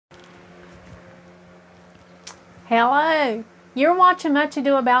Hello, you're watching Much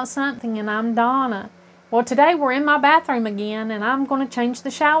Ado About Something, and I'm Donna. Well, today we're in my bathroom again, and I'm going to change the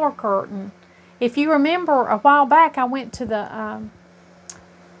shower curtain. If you remember, a while back I went to the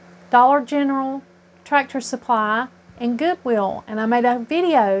Dollar General, Tractor Supply, and Goodwill, and I made a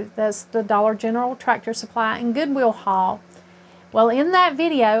video that's the Dollar General, Tractor Supply, and Goodwill haul. Well, in that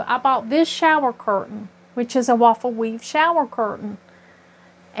video, I bought this shower curtain, which is a waffle weave shower curtain,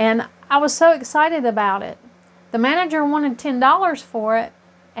 and I was so excited about it. The manager wanted $10 for it,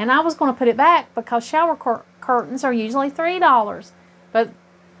 and I was going to put it back because shower curtains are usually $3. But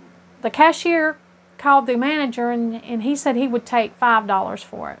the cashier called the manager, and he said he would take $5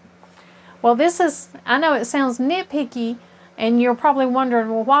 for it. Well, I know it sounds nitpicky, and you're probably wondering,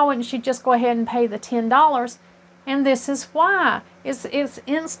 well, why wouldn't she just go ahead and pay the $10? And this is why. It's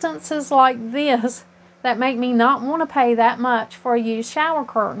instances like this that make me not want to pay that much for a used shower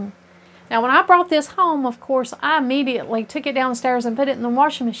curtain. Now, when I brought this home, of course, I immediately took it downstairs and put it in the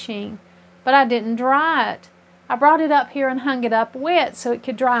washing machine, but I didn't dry it. I brought it up here and hung it up wet so it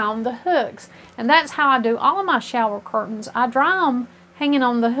could dry on the hooks. And that's how I do all of my shower curtains. I dry them hanging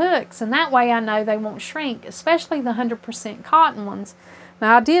on the hooks, and that way I know they won't shrink, especially the 100% cotton ones.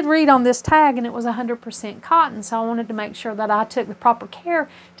 Now, I did read on this tag, and it was 100% cotton, so I wanted to make sure that I took the proper care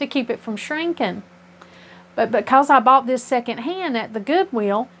to keep it from shrinking. But because I bought this secondhand at the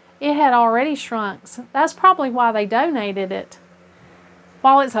Goodwill, it had already shrunk. So that's probably why they donated it.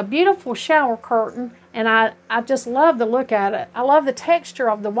 While it's a beautiful shower curtain, and I just love the look at it. I love the texture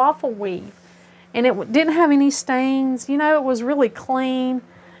of the waffle weave. And it didn't have any stains. You know, it was really clean.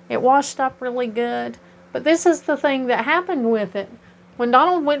 It washed up really good. But this is the thing that happened with it. When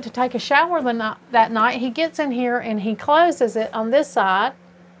Donald went to take a shower that night, he gets in here and he closes it on this side.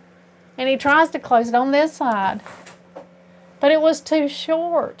 And he tries to close it on this side. But it was too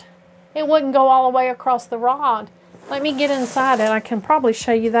short. It wouldn't go all the way across the rod. Let me get inside, and I can probably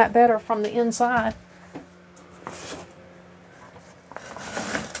show you that better from the inside.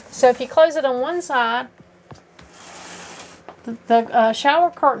 So if you close it on one side, the shower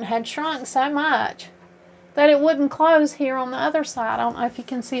curtain had shrunk so much that it wouldn't close here on the other side. I don't know if you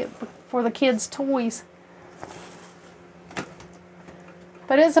can see it for the kids' toys.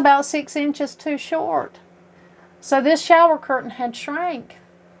 But it's about 6 inches too short. So this shower curtain had shrank.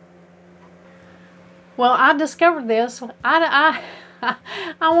 Well, I discovered this. I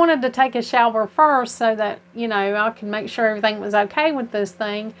wanted to take a shower first so that, you know, I could make sure everything was okay with this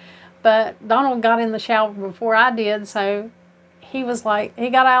thing. But Donald got in the shower before I did, so he was like, he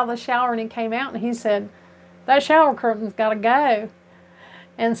got out of the shower and he came out and he said, that shower curtain's got to go.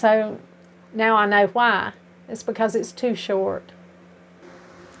 And so now I know why. It's because it's too short.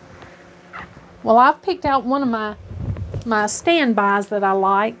 Well, I've picked out one of my standbys that I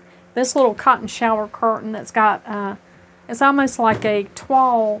like. This little cotton shower curtain that's got, it's almost like a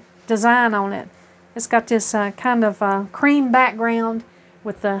toile design on it. It's got this kind of cream background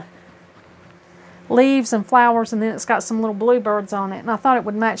with the leaves and flowers, and then it's got some little bluebirds on it. And I thought it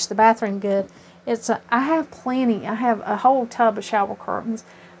would match the bathroom good. I have plenty. I have a whole tub of shower curtains.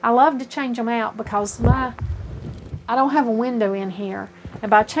 I love to change them out because I don't have a window in here.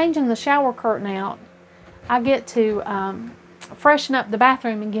 And by changing the shower curtain out, I get to freshen up the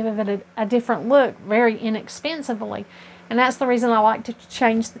bathroom and give it a different look very inexpensively. And that's the reason I like to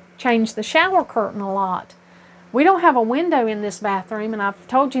change the shower curtain a lot. We don't have a window in this bathroom, and I've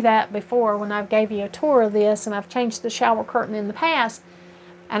told you that before when I gave you a tour of this, and I've changed the shower curtain in the past,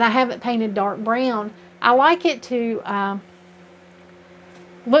 and I have it painted dark brown. I like it to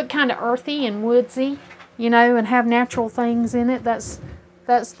look kind of earthy and woodsy, you know, and have natural things in it. That's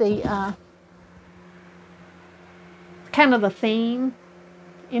the kind of the theme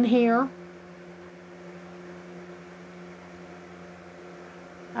in here.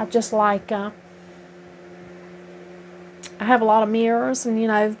 I just like, I have a lot of mirrors and, you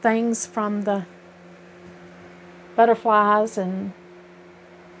know, things from the butterflies and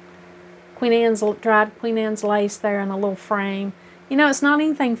dried Queen Anne's lace there in a little frame. You know, it's not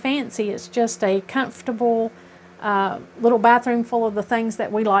anything fancy. It's just a comfortable little bathroom full of the things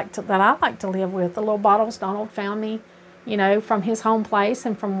that that I like to live with. The little bottles Donald found me, you know, from his home place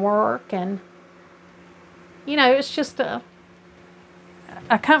and from work. And, you know, it's just a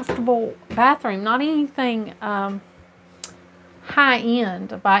comfortable bathroom. Not anything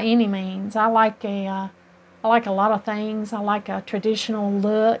high-end by any means. I like a lot of things. I like a traditional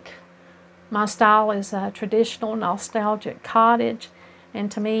look. My style is a traditional, nostalgic cottage.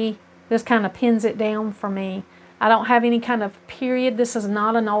 And to me, this kind of pins it down for me. I don't have any kind of period. This is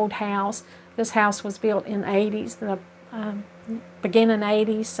not an old house. This house was built in the 80s, the beginning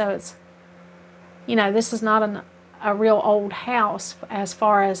 80s, so it's, you know, this is not a real old house as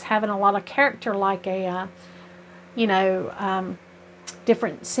far as having a lot of character, like a, you know,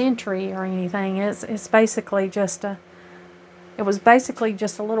 different century or anything. It's basically just a, it was basically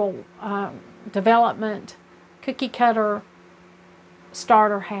just a little development, cookie cutter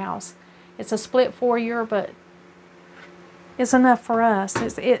starter house. It's a split foyer, but it's enough for us.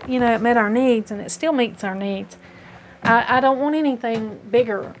 You know, it met our needs, and it still meets our needs. I don't want anything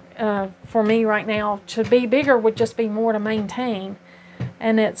bigger for me right now. To be bigger would just be more to maintain.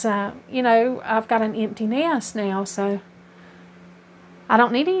 And it's, you know, I've got an empty nest now, so I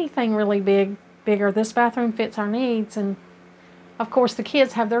don't need anything really bigger. This bathroom fits our needs. And, of course, the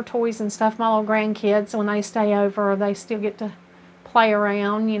kids have their toys and stuff. My little grandkids, when they stay over, they still get to play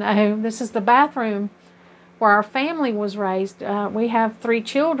around. You know, this is the bathroom where our family was raised. We have 3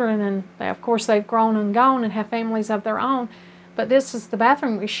 children, and of course they've grown and gone and have families of their own. But this is the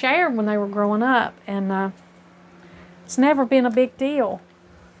bathroom we shared when they were growing up, and it's never been a big deal.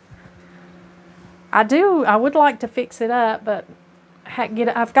 I would like to fix it up, but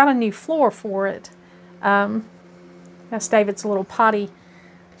I've got a new floor for it. That's David's little potty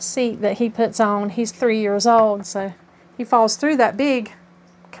seat that he puts on. He's 3 years old, so he falls through that big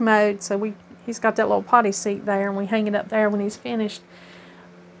commode, so he's got that little potty seat there, and we hang it up there when he's finished.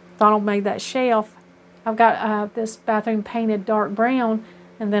 Donald made that shelf. I've got this bathroom painted dark brown,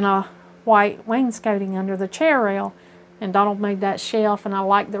 and then a white wainscoting under the chair rail. And Donald made that shelf, and I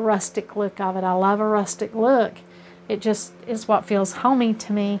like the rustic look of it. I love a rustic look. It just is what feels homey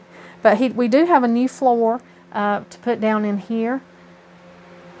to me. But we do have a new floor to put down in here.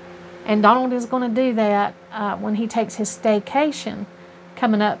 And Donald is going to do that when he takes his staycation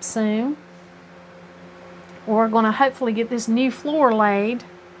coming up soon. We're going to hopefully get this new floor laid,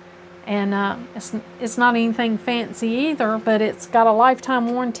 and it's not anything fancy either, but it's got a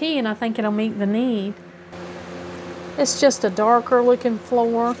lifetime warranty, and I think it'll meet the need. It's just a darker looking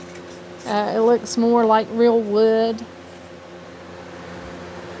floor. It looks more like real wood.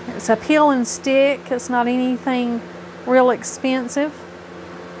 It's a peel and stick. It's not anything real expensive,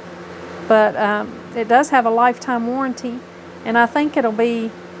 but it does have a lifetime warranty, and I think it'll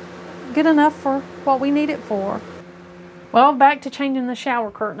be good enough for what we need it for. Well, back to changing the shower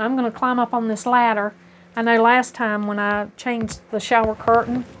curtain. I'm going to climb up on this ladder. I know last time when I changed the shower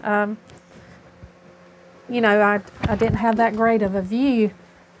curtain, you know, I didn't have that great of a view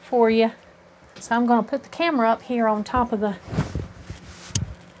for you. So I'm going to put the camera up here on top of the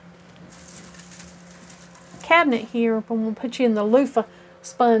cabinet here, and we'll put you in the loofah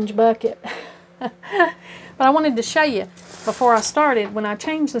sponge bucket. But I wanted to show you before I started, when I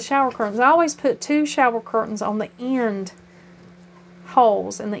changed the shower curtains, I always put 2 shower curtains on the end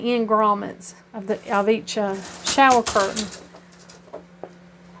holes and the end grommets of each shower curtain.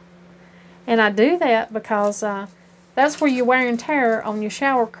 And I do that because that's where your wear and tear on your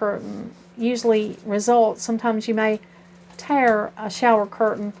shower curtain usually results. Sometimes you may tear a shower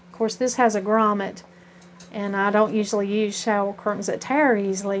curtain. Of course, this has a grommet, and I don't usually use shower curtains that tear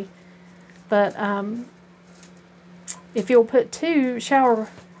easily. But if you'll put 2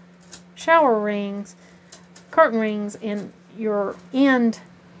 curtain rings in your end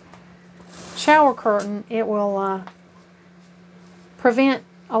shower curtain, it will prevent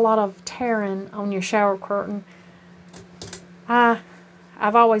a lot of tearing on your shower curtain.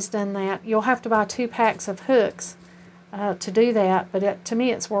 I've always done that. You'll have to buy 2 packs of hooks to do that, but to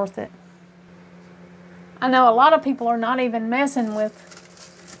me it's worth it. I know a lot of people are not even messing with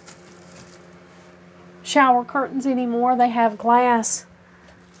shower curtains anymore. They have glass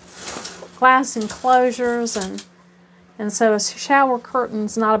enclosures, and so a shower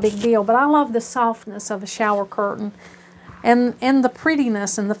curtain's not a big deal. But I love the softness of a shower curtain, and the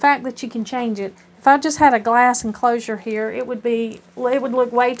prettiness, and the fact that you can change it. If I just had a glass enclosure here, it would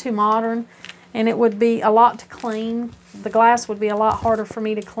look way too modern, and it would be a lot to clean. The glass would be a lot harder for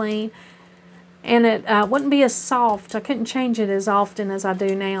me to clean, and it wouldn't be as soft. I couldn't change it as often as I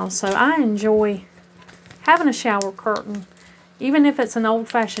do now. So I enjoy having a shower curtain, even if it's an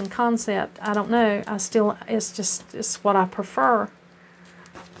old-fashioned concept. I don't know. It's what I prefer.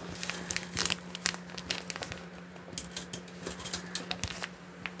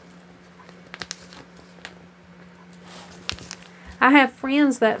 I have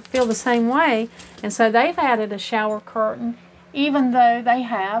friends that feel the same way, and so they've added a shower curtain, even though they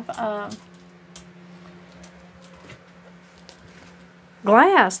have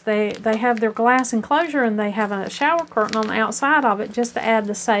glass. They have their glass enclosure, and they have a shower curtain on the outside of it just to add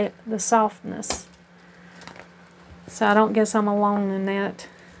the softness. So I don't guess I'm alone in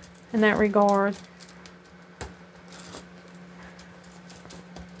that regard.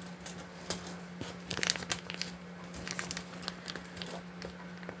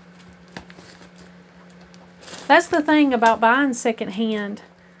 That's the thing about buying secondhand.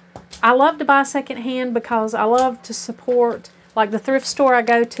 I love to buy secondhand because I love to support, like the thrift store I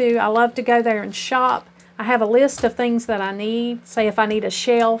go to, I love to go there and shop. I have a list of things that I need. Say if I need a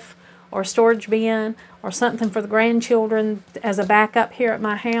shelf or a storage bin or something for the grandchildren as a backup here at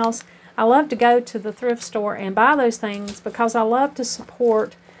my house. I love to go to the thrift store and buy those things because I love to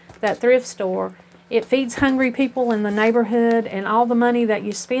support that thrift store. It feeds hungry people in the neighborhood, and all the money that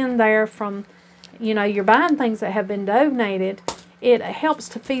you spend there from, you know, you're buying things that have been donated, it helps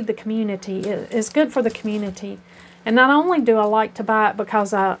to feed the community. It's good for the community. And not only do I like to buy it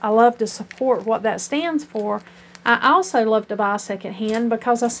because I love to support what that stands for, I also love to buy secondhand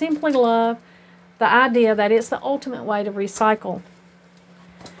because I simply love the idea that it's the ultimate way to recycle.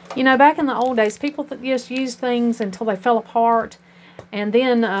 You know, back in the old days, people just used things until they fell apart. And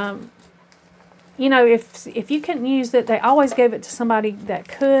then, you know, if you couldn't use it, they always gave it to somebody that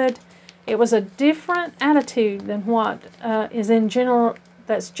could. It was a different attitude than what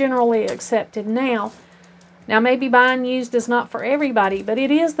that's generally accepted now. Now, maybe buying used is not for everybody, but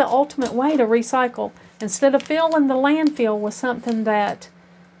it is the ultimate way to recycle. Instead of filling the landfill with something that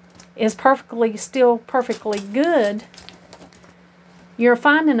is still perfectly good, you're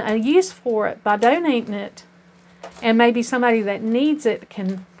finding a use for it by donating it, and maybe somebody that needs it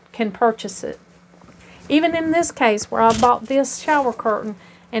can purchase it. Even in this case where I bought this shower curtain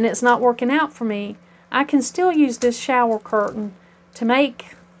and it's not working out for me, I can still use this shower curtain to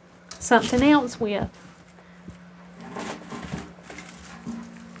make something else with.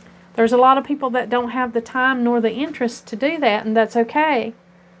 There's a lot of people that don't have the time nor the interest to do that, and that's okay.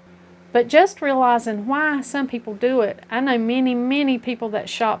 But just realizing why some people do it. I know many, many people that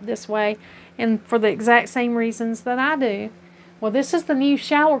shop this way, and for the exact same reasons that I do. Well, this is the new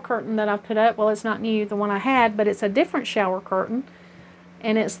shower curtain that I put up. Well, it's not new, the one I had, but it's a different shower curtain.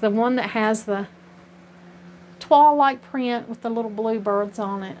 And it's the one that has the twilight print with the little bluebirds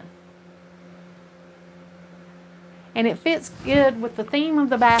on it. And it fits good with the theme of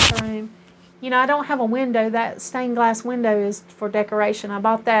the bathroom. You know, I don't have a window. That stained glass window is for decoration. I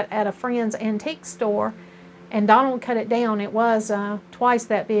bought that at a friend's antique store, and Donald cut it down. It was twice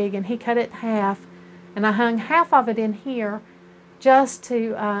that big, and he cut it in half. And I hung half of it in here just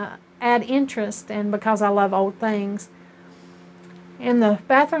to add interest, and because I love old things. And the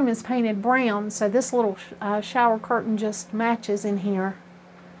bathroom is painted brown, so this little shower curtain just matches in here.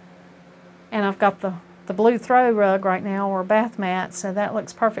 And I've got the blue throw rug right now, or bath mat, so that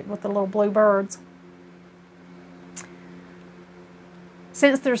looks perfect with the little blue birds.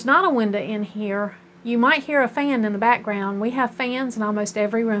 Since there's not a window in here, you might hear a fan in the background. We have fans in almost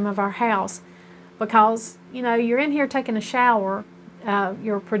every room of our house because, you know, you're in here taking a shower,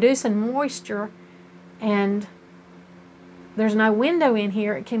 you're producing moisture, and there's no window in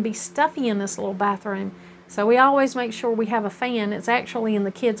here. It can be stuffy in this little bathroom. So we always make sure we have a fan. It's actually in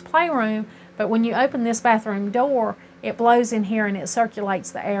the kids' playroom, but when you open this bathroom door, it blows in here and it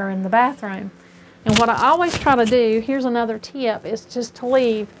circulates the air in the bathroom. And what I always try to do, here's another tip, is just to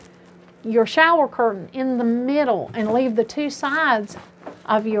leave your shower curtain in the middle and leave the two sides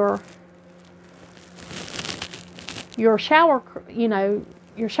of your shower,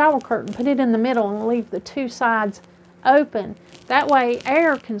 your shower curtain. Put it in the middle and leave the two sides open. That way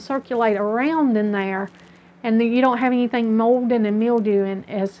air can circulate around in there, and you don't have anything molding and mildewing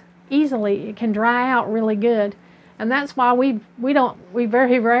as easily. It can dry out really good, and that's why we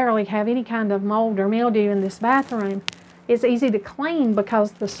very rarely have any kind of mold or mildew in this bathroom. It's easy to clean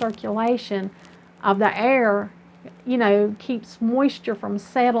because the circulation of the air, you know, keeps moisture from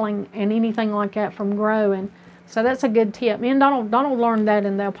settling and anything like that from growing. So that's a good tip. Me and Donald learned that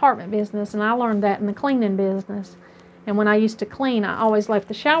in the apartment business, and I learned that in the cleaning business. And when I used to clean, I always left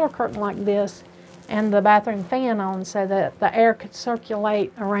the shower curtain like this and the bathroom fan on so that the air could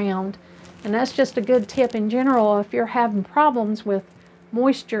circulate around. And that's just a good tip in general if you're having problems with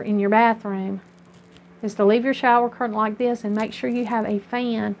moisture in your bathroom, is to leave your shower curtain like this and make sure you have a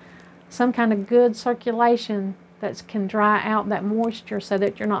fan, some kind of good circulation that can dry out that moisture so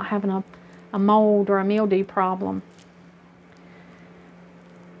that you're not having a mold or a mildew problem.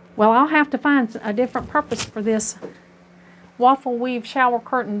 Well, I'll have to find a different purpose for this waffle weave shower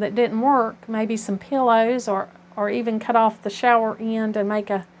curtain that didn't work. Maybe some pillows, or even cut off the shower end and make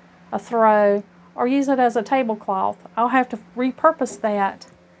a throw, or use it as a tablecloth. I'll have to repurpose that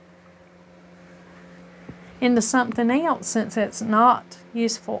into something else since it's not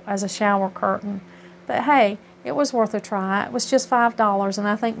useful as a shower curtain. But hey, it was worth a try. It was just $5, and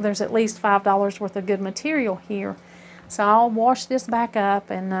I think there's at least $5 worth of good material here. So I'll wash this back up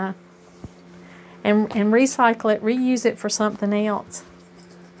and recycle it, reuse it for something else.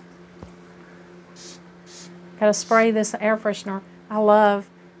 Got to spray this air freshener. I love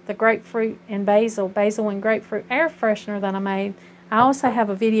the grapefruit and basil and grapefruit air freshener that I made. I also have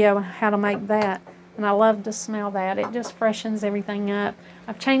a video on how to make that, and I love to smell that. It just freshens everything up.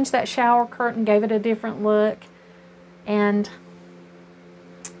 I've changed that shower curtain, gave it a different look, and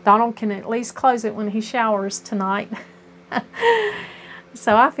Donald can at least close it when he showers tonight.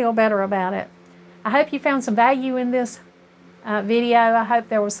 So I feel better about it. I hope you found some value in this video. I hope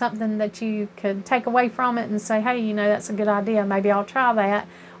there was something that you could take away from it and say, hey, you know, that's a good idea. Maybe I'll try that,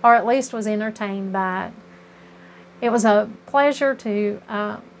 or at least was entertained by it. It was a pleasure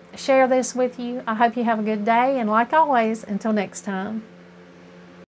to share this with you. I hope you have a good day, and like always, until next time.